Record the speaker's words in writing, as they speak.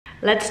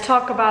Let's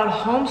talk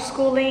about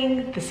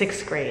homeschooling the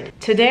 6th grade.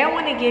 Today I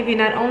want to give you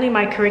not only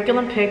my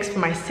curriculum picks for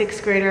my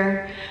 6th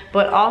grader,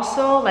 but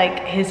also like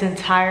his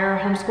entire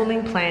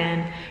homeschooling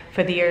plan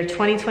for the year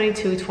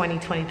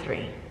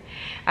 2022-2023.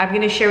 I'm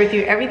going to share with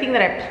you everything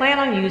that I plan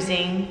on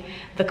using,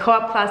 the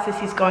co-op classes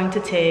he's going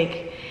to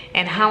take,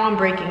 and how I'm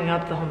breaking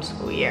up the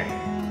homeschool year.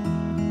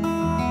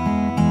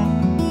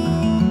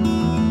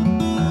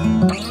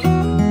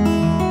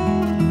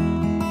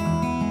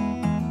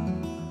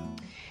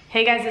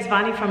 Hey guys, it's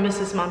Bonnie from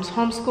Mrs. Mom's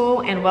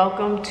Homeschool, and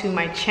welcome to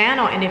my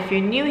channel. And if you're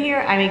new here,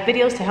 I make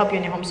videos to help you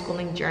on your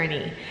homeschooling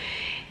journey.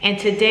 And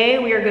today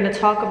we are going to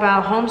talk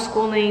about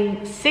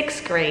homeschooling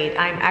 6th grade.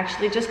 I'm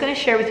actually just going to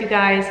share with you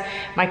guys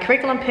my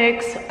curriculum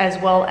picks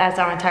as well as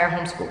our entire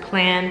homeschool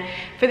plan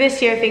for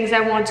this year, things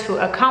I want to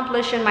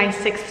accomplish in my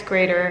 6th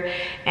grader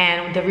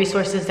and the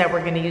resources that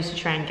we're going to use to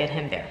try and get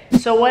him there.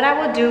 So what I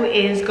will do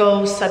is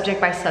go subject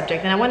by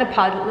subject, and I want to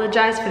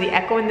apologize for the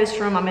echo in this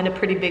room. I'm in a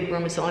pretty big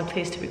room. It's the only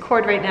place to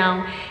record right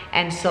now,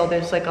 and so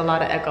there's like a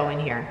lot of echo in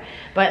here.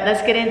 But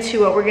let's get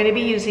into what we're going to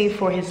be using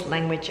for his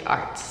language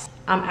arts.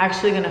 I'm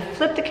actually going to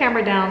flip the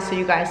camera down so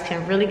you guys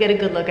can really get a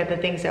good look at the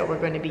things that we're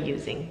going to be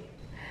using.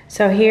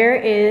 So here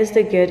is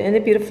the Good and the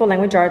Beautiful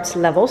Language Arts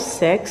Level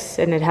 6,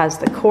 and it has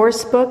the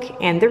course book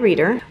and the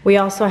reader. We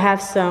also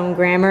have some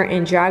grammar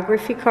and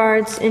geography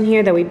cards in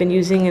here that we've been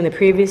using in the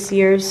previous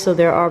years, so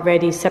they're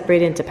already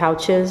separated into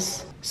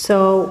pouches.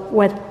 So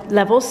what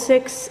Level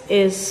 6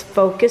 is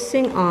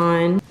focusing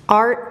on: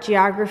 art,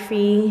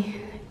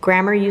 geography,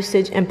 grammar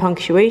usage and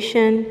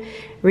punctuation,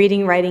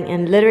 reading, writing,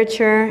 and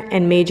literature,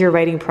 and major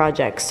writing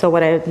projects. So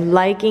what I'm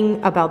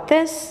liking about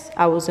this,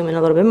 I will zoom in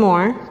a little bit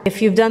more.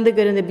 If you've done the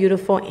Good and the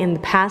Beautiful in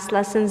the past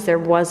lessons, there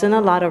wasn't a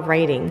lot of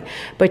writing,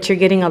 but you're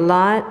getting a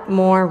lot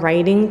more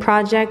writing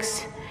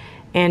projects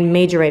and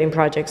major writing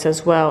projects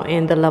as well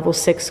in the Level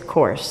 6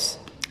 course.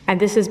 And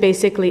this is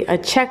basically a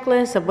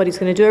checklist of what he's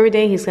going to do every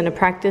day. He's going to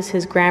practice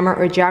his grammar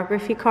or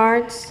geography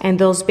cards, and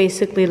those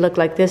basically look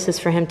like this. Is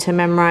for him to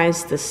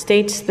memorize the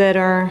states that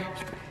are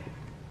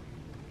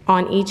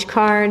on each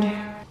card,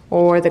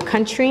 or the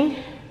country,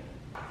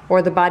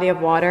 or the body of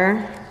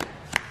water.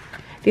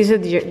 These are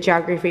the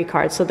geography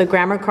cards. So the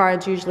grammar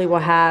cards usually will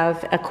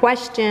have a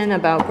question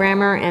about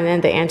grammar, and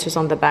then the answers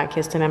on the back. He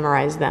has to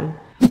memorize them.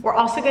 We're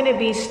also going to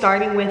be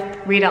starting with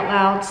read out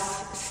louds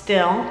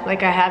still,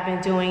 like I have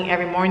been doing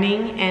every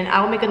morning, and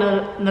I will make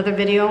another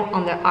video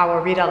on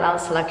our read out loud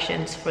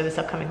selections for this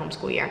upcoming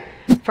homeschool year.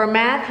 For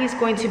math, he's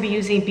going to be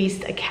using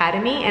Beast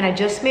Academy, and I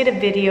just made a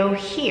video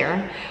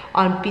here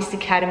on Beast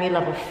Academy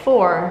Level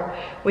 4,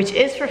 which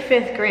is for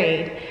 5th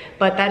grade,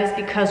 but that is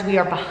because we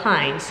are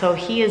behind. So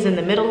he is in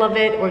the middle of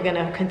it. We're going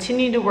to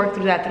continue to work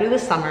through that through the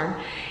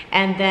summer,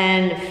 and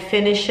then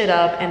finish it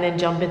up, and then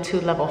jump into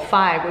Level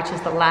 5, which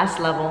is the last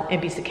level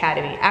in Beast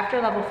Academy.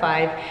 After Level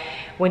 5,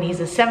 when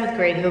he's in 7th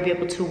grade, he'll be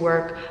able to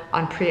work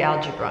on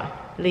pre-algebra,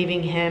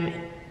 leaving him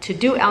to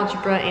do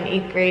algebra in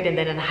 8th grade, and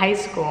then in high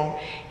school,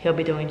 he'll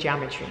be doing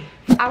geometry.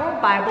 Our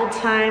Bible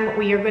time,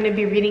 we are going to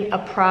be reading a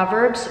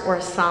Proverbs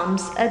or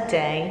Psalms a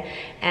day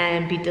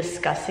and be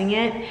discussing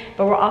it,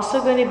 but we're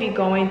also going to be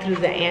going through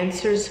the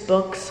answers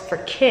books for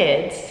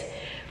kids,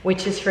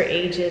 which is for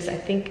ages, I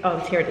think, oh,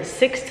 here it is,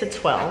 6 to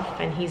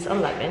 12, and he's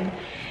 11.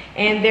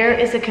 And there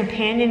is a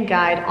companion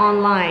guide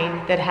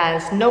online that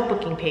has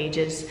notebooking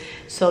pages,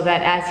 so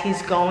that as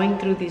he's going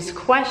through these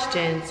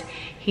questions,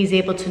 he's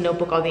able to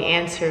notebook all the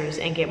answers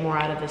and get more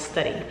out of the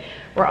study.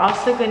 We're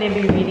also going to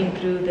be reading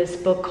through this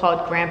book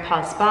called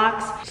Grandpa's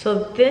Box.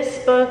 So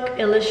this book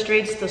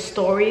illustrates the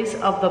stories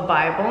of the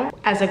Bible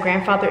as a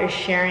grandfather is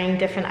sharing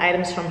different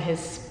items from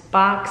his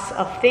box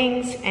of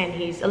things, and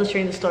he's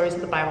illustrating the stories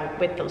of the Bible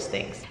with those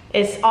things.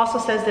 It also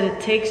says that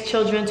it takes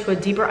children to a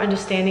deeper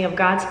understanding of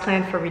God's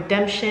plan for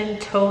redemption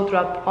told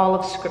throughout all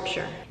of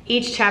Scripture.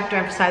 Each chapter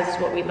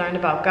emphasizes what we learn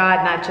about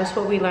God, not just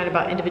what we learn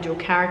about individual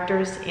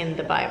characters in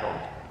the Bible.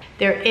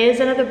 There is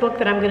another book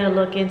that I'm going to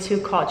look into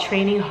called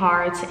Training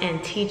Hearts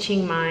and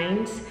Teaching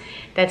Minds,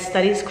 that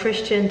studies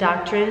Christian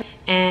doctrine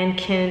and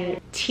can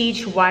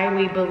teach why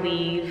we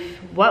believe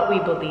what we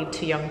believe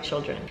to young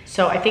children.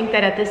 So I think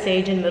that at this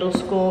age in middle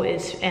school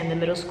and the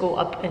middle school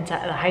up into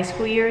the high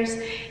school years,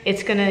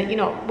 it's gonna, you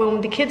know,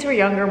 when the kids were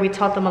younger, we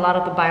taught them a lot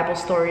of the Bible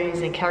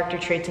stories and character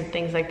traits and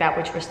things like that,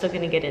 which we're still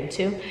gonna get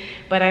into.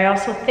 But I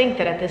also think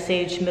that at this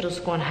age, middle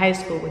school and high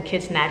school, when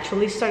kids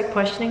naturally start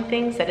questioning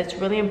things, that it's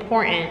really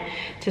important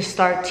to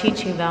start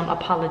teaching them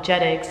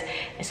apologetics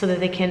so that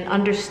they can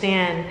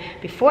understand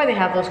before they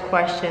have those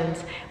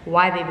questions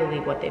why they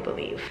believe what they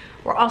believe.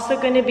 We're also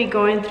going to be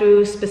going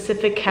through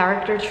specific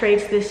character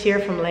traits this year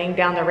from Laying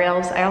Down the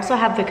Rails. I also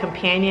have the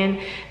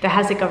companion that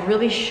has like a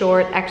really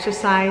short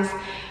exercise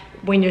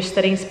when you're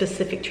studying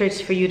specific traits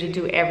for you to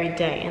do every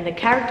day. And the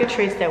character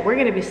traits that we're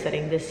going to be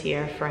studying this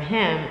year for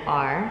him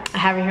are, I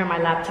have it here on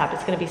my laptop,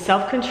 it's going to be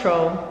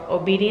self-control,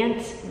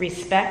 obedience,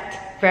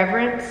 respect,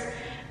 reverence,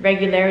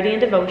 regularity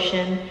and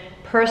devotion,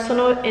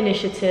 personal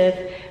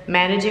initiative,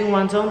 managing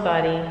one's own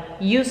body,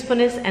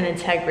 usefulness, and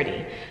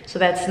integrity. So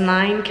that's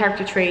 9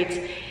 character traits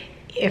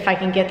if I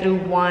can get through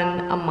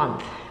one a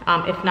month.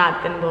 If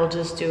not, then we'll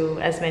just do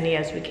as many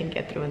as we can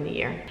get through in the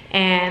year.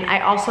 And I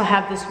also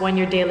have this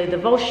 1-year daily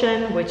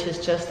devotion, which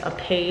is just a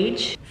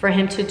page for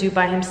him to do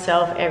by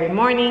himself every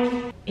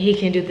morning. He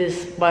can do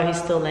this while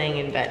he's still laying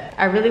in bed.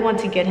 I really want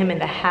to get him in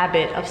the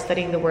habit of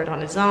studying the word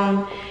on his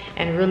own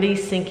and really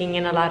sinking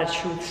in a lot of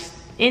truths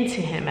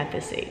into him at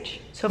this age.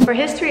 So for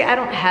history, I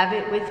don't have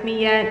it with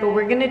me yet, but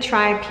we're gonna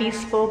try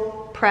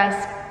Peaceful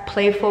Press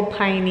Playful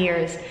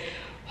Pioneers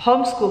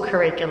homeschool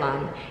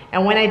curriculum.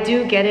 And when I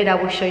do get it, I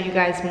will show you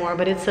guys more,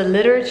 but it's a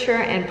literature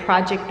and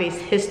project-based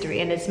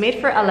history, and it's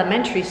made for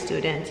elementary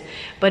students,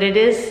 but it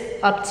is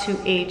up to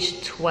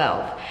age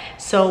 12.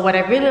 So what I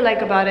really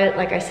like about it,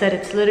 like I said,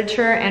 it's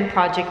literature and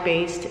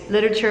project-based.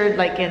 Literature,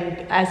 like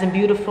as in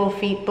Beautiful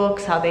Feet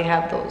books, how they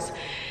have those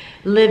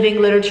living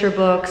literature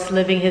books,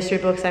 living history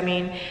books, I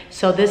mean.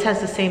 So this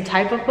has the same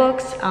type of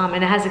books, and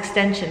it has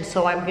extensions.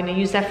 So I'm gonna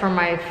use that for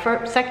my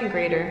second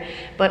grader,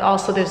 but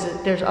also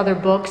there's other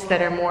books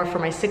that are more for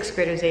my 6th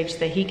grader's age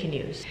that he can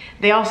use.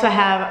 They also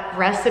have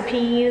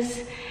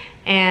recipes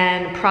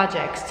and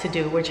projects to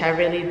do, which I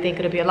really think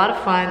it'll be a lot of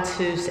fun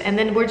and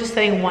then we're just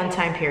studying one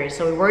time period.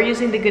 So we were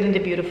using the good and the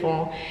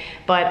beautiful,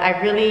 but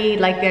I really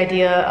like the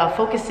idea of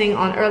focusing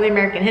on early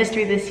American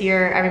history this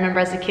year. I remember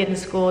as a kid in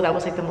school, that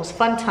was like the most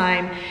fun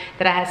time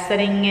that I had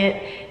studying it,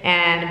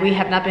 and we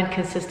have not been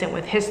consistent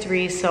with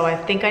history, so I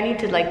think I need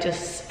to like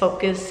just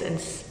focus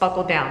and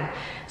buckle down.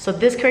 So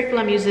this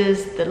curriculum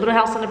uses the Little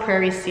House on the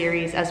Prairie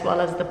series as well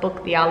as the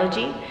book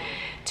Theology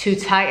to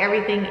tie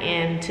everything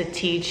in to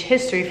teach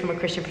history from a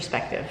Christian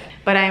perspective.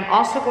 But I am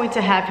also going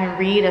to have him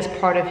read as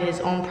part of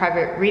his own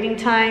private reading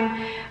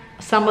time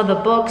some of the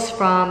books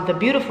from the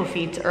Beautiful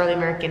Feet's Early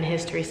American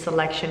History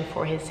selection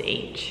for his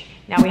age.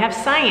 Now we have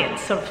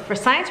science. So for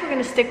science, we're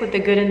gonna stick with the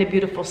good and the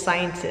beautiful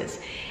sciences.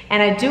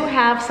 And I do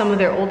have some of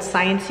their old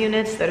science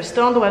units that are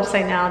still on the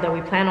website now that we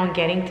plan on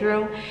getting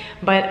through,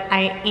 but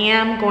I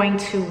am going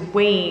to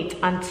wait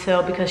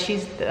until, because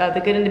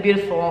the good and the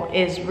beautiful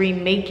is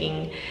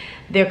remaking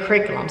their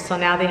curriculum. So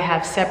now they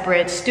have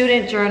separate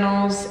student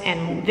journals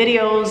and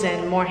videos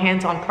and more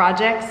hands-on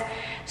projects.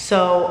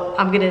 So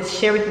I'm gonna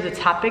share with you the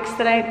topics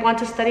that I want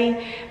to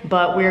study,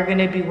 but we're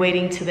gonna be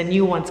waiting till the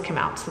new ones come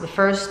out. So the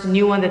first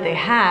new one that they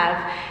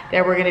have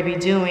that we're gonna be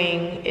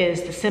doing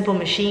is the simple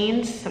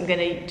machines. I'm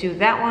gonna do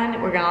that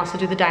one. We're gonna also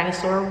do the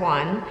dinosaur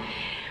one.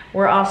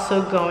 We're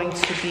also going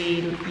to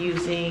be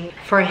using,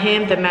 for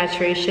him, the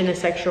maturation and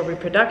sexual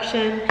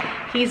reproduction.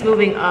 He's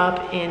moving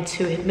up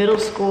into middle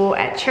school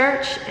at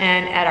church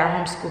and at our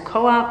homeschool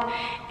co-op,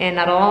 and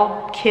not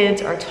all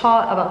kids are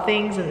taught about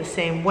things in the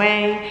same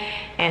way,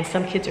 and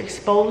some kids are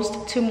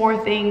exposed to more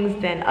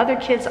things than other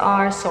kids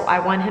are, so I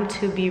want him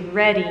to be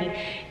ready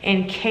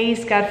in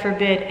case, God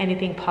forbid,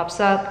 anything pops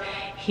up.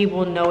 He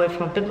will know it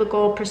from a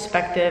biblical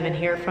perspective and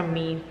hear from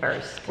me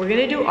first. We're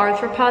gonna do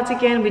arthropods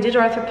again. We did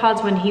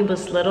arthropods when he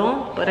was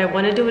little, but I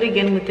wanna do it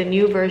again with the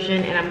new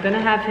version, and I'm gonna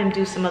have him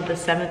do some of the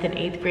 7th and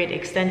 8th grade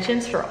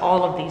extensions for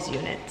all of these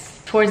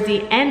units. Towards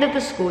the end of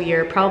the school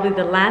year, probably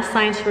the last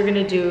science we're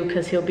gonna do,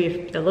 because he'll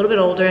be a little bit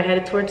older,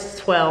 headed towards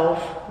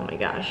 12. Oh my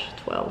gosh,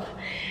 12.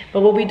 But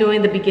we'll be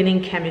doing the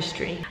beginning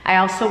chemistry. I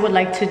also would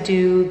like to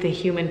do the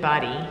human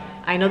body.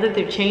 I know that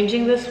they're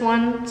changing this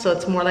one, so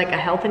it's more like a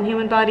health and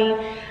human body.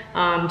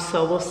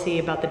 So we'll see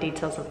about the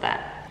details of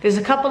that. There's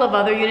a couple of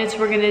other units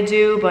we're gonna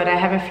do, but I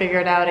haven't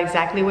figured out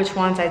exactly which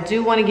ones. I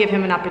do wanna give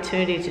him an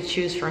opportunity to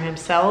choose for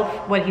himself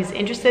what he's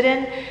interested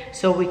in,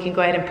 so we can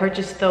go ahead and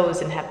purchase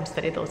those and have him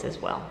study those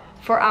as well.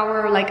 For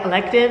our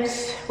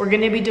electives, we're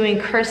gonna be doing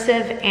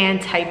cursive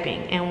and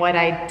typing. And what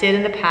I did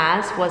in the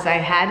past was I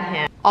had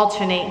him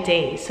alternate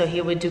days. So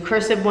he would do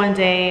cursive one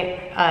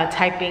day,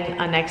 typing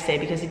a next day,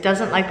 because he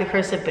doesn't like the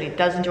cursive, but he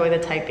does enjoy the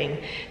typing.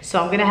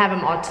 So I'm gonna have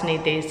him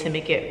alternate days to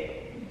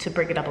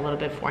break it up a little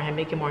bit for him,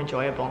 make it more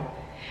enjoyable.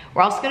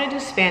 We're also gonna do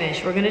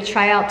Spanish. We're gonna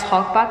try out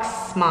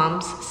TalkBox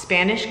Mom's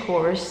Spanish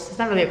course. It's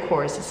not really a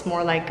course, it's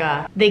more like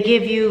they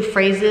give you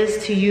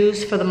phrases to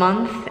use for the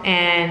month,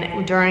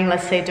 and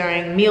let's say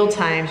during meal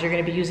times, you're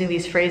gonna be using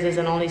these phrases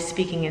and only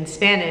speaking in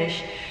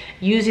Spanish,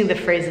 using the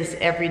phrases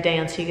every day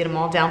until you get them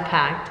all down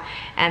packed.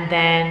 And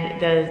then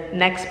the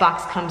next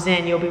box comes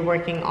in, you'll be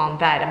working on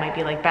that. It might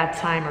be like bath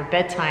time or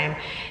bedtime,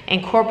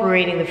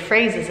 incorporating the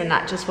phrases and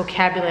not just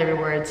vocabulary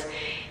words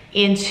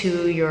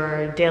into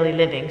your daily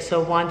living.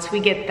 So once we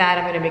get that,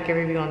 I'm gonna make a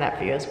review on that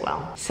for you as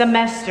well.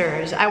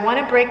 Semesters. I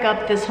wanna break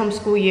up this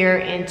homeschool year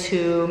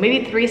into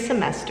maybe 3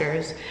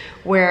 semesters,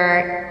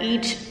 where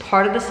each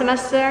part of the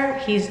semester,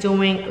 he's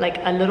doing like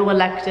a little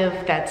elective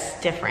that's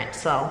different.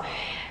 So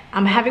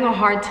I'm having a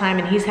hard time,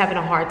 and he's having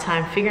a hard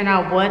time figuring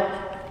out what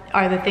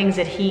are the things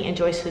that he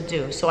enjoys to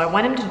do. So I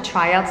want him to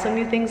try out some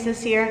new things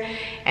this year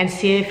and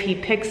see if he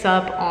picks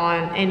up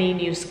on any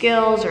new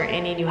skills or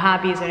any new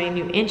hobbies or any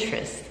new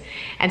interests.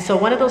 And so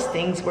one of those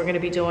things we're gonna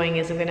be doing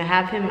is I'm gonna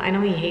have him, I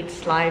know he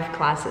hates live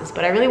classes,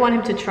 but I really want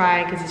him to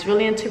try because he's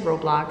really into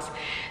Roblox.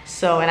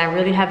 So, and I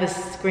really have his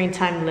screen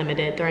time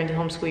limited during the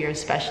homeschool year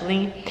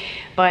especially.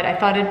 But I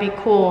thought it'd be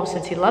cool,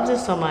 since he loves it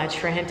so much,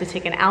 for him to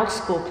take an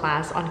out-school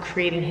class on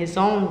creating his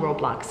own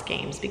Roblox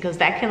games, because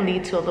that can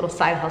lead to a little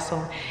side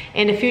hustle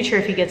in the future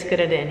if he gets good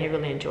at it and he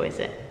really enjoys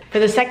it. For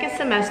the second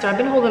semester, I've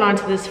been holding on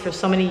to this for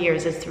so many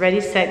years. It's Ready,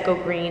 Set, Go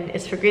Green.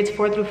 It's for grades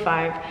 4 through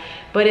 5,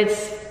 but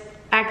it's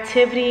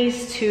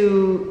activities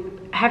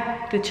to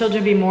have the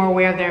children be more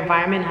aware of their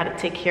environment and how to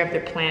take care of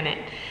their planet.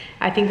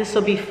 I think this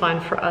will be fun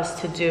for us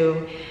to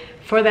do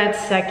for that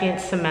second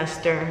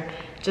semester,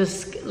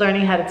 just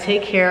learning how to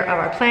take care of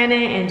our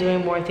planet and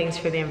doing more things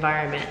for the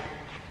environment.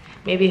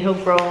 Maybe he'll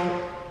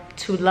grow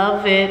to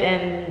love it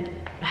and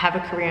have a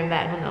career in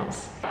that, who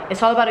knows.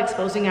 It's all about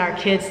exposing our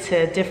kids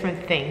to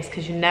different things,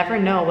 because you never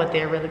know what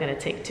they're really gonna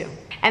take to.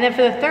 And then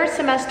for the third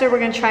semester, we're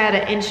gonna try out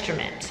an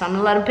instrument. So I'm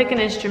gonna let him pick an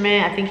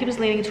instrument. I think he was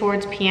leaning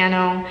towards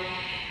piano.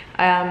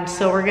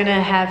 So we're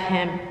gonna have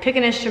him pick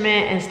an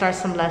instrument and start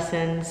some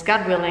lessons,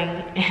 God willing,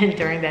 and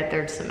during that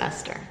third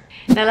semester.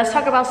 Now let's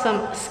talk about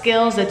some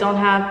skills that don't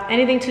have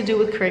anything to do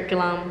with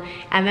curriculum,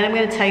 and then I'm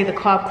going to tell you the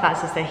co-op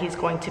classes that he's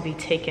going to be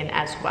taking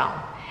as well.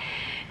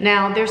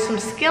 Now there's some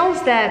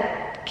skills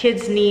that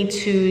kids need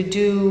to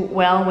do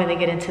well when they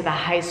get into the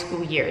high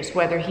school years,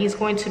 whether he's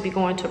going to be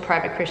going to a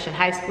private Christian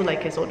high school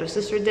like his older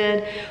sister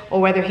did, or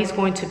whether he's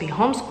going to be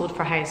homeschooled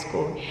for high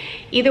school.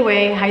 Either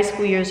way, high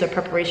school years are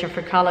preparation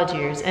for college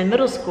years, and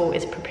middle school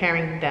is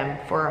preparing them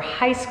for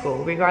high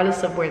school,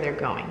 regardless of where they're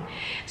going.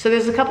 So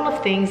there's a couple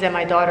of things that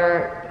my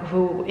daughter,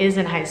 who is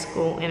in high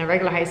school, in a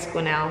regular high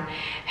school now,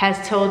 has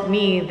told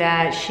me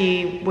that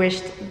she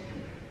wished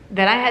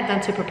that I had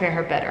done to prepare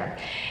her better.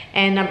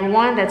 And number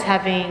one, that's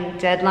having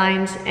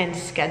deadlines and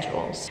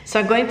schedules. So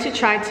I'm going to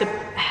try to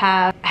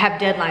have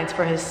deadlines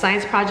for his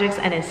science projects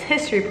and his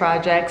history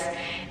projects,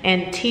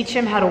 and teach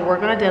him how to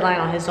work on a deadline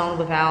on his own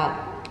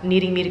without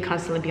needing me to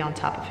constantly be on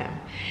top of him.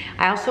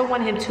 I also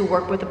want him to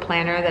work with a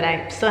planner that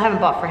I still haven't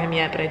bought for him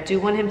yet, but I do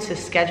want him to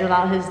schedule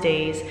out his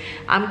days.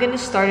 I'm gonna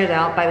start it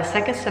out by the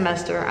second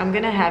semester. I'm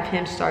gonna have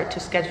him start to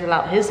schedule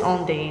out his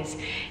own days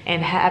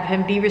and have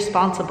him be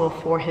responsible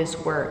for his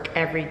work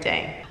every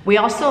day. We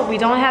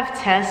don't have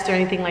tests or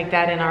anything like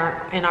that in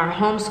our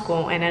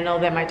homeschool, and I know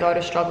that my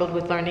daughter struggled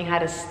with learning how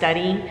to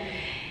study.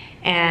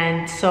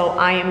 And so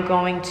I am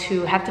going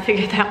to have to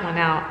figure that one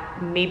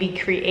out. Maybe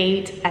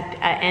create at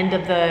the end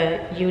of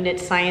the unit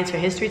science or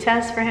history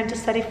test for him to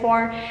study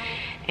for,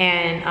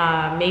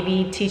 and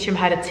maybe teach him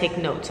how to take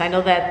notes. I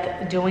know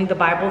that doing the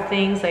Bible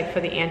things, like for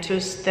the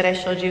answers that I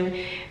showed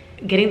you,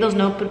 getting those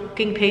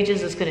notebooking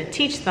pages is going to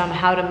teach them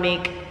how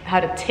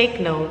to take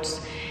notes.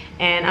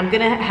 And I'm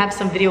gonna have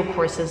some video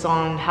courses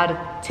on how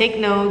to take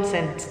notes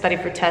and study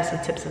for tests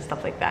and tips and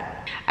stuff like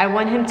that. I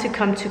want him to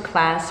come to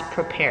class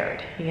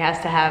prepared. He has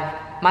to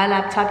have my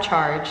laptop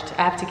charged.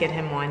 I have to get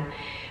him one.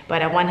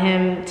 But I want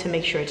him to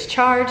make sure it's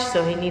charged,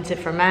 so he needs it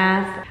for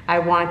math. I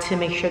want to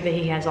make sure that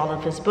he has all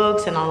of his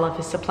books and all of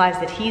his supplies,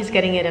 that he's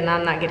getting it and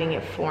I'm not getting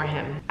it for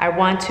him. I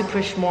want to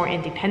push more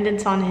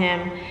independence on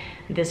him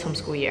this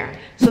homeschool year.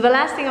 So the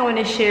last thing I want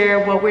to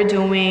share, what we're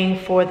doing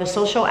for the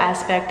social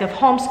aspect of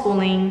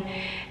homeschooling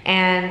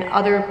and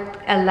other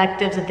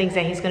electives and things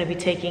that he's going to be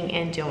taking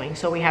and doing.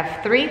 So we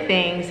have 3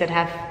 things that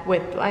have,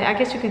 I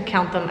guess you can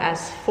count them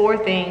as 4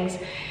 things,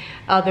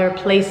 other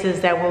places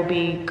that we'll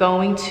be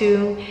going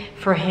to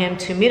for him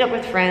to meet up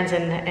with friends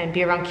and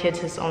be around kids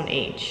his own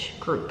age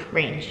group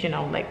range, you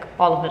know, like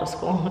all of middle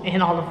school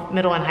and all of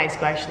middle and high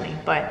school actually.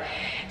 But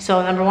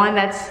so number 1,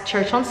 that's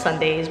church on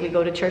Sundays. We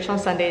go to church on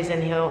Sundays,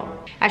 and he'll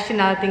actually,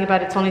 now that I think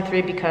about it, it's only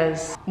 3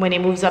 because when he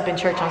moves up in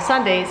church on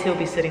Sundays, he'll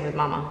be sitting with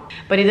mama.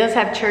 But he does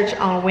have church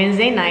on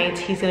Wednesday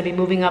nights. He's going to be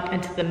moving up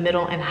into the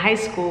middle and high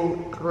school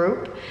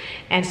group,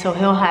 and so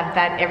he'll have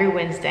that every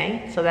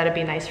Wednesday. So that'd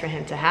be nice for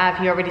him to have.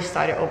 He already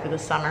started over the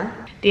summer.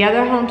 The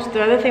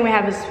other thing we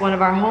have is one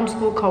of our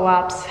homeschool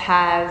co-ops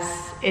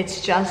it's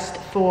just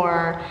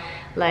for,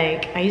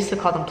 like, I used to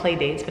call them play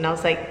dates, but now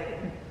it's like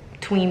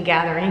tween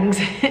gatherings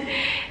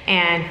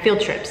and field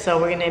trips. So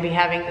we're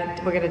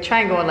gonna try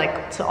and go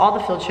like to all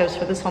the field trips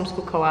for this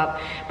homeschool co-op,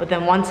 but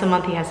then once a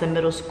month he has a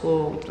middle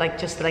school,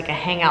 just like a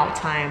hangout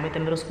time with the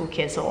middle school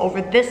kids. So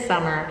over this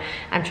summer,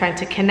 I'm trying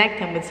to connect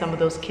him with some of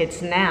those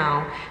kids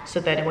now, so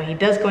that when he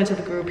does go into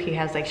the group, he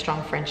has like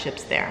strong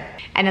friendships there.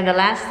 And then the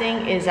last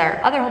thing is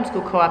our other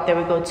homeschool co-op that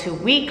we go to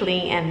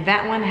weekly, and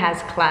that one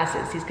has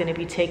classes. He's gonna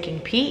be taking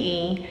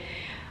PE,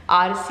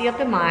 Odyssey of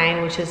the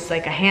Mind, which is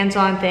like a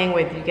hands-on thing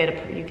where you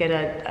get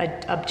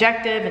a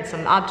objective and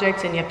some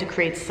objects, and you have to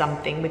create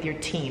something with your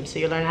team. So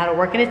you learn how to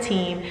work in a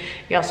team.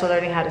 You're also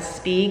learning how to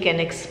speak and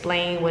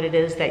explain what it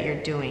is that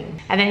you're doing.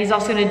 And then he's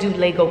also going to do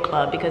Lego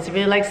Club because he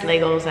really likes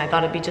Legos, and I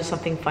thought it'd be just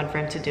something fun for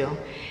him to do.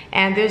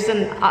 And there's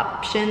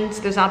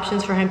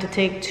options for him to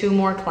take 2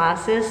 more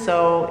classes.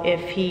 So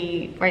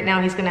right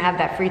now he's going to have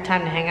that free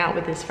time to hang out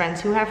with his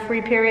friends who have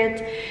free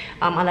periods,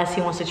 unless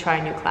he wants to try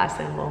a new class,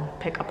 then we'll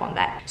pick up on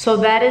that. So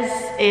that is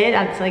it.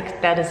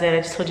 That is it. I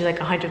just told you like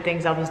 100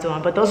 things I was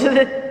doing, but those are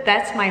the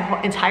that's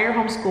my entire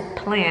homeschool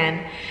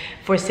plan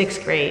for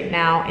 6th grade.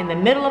 Now, in the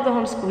middle of the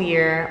homeschool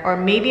year, or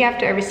maybe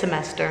after every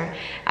semester,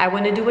 I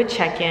want to do a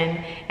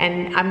check-in,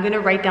 and I'm going to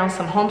write down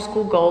some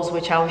homeschool goals,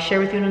 which I will share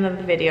with you in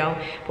another video.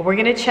 But we're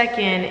going to check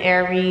in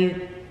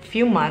every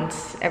few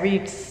months, every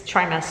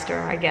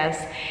trimester, I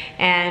guess,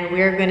 and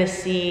we're going to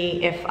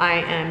see if I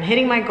am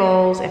hitting my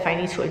goals, if I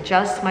need to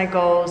adjust my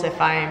goals, if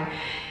I'm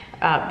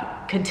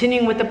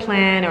continuing with the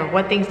plan, or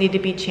what things need to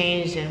be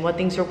changed and what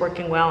things are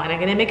working well. And I'm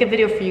gonna make a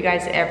video for you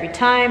guys every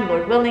time,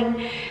 Lord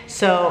willing.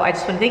 So I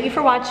just want to thank you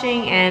for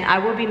watching, and I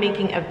will be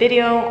making a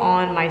video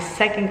on my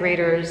 2nd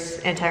graders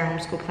entire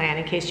homeschool plan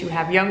in case you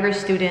have younger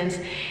students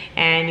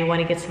and you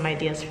want to get some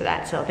ideas for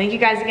that. So thank you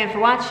guys again for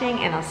watching,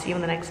 and I'll see you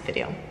in the next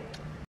video.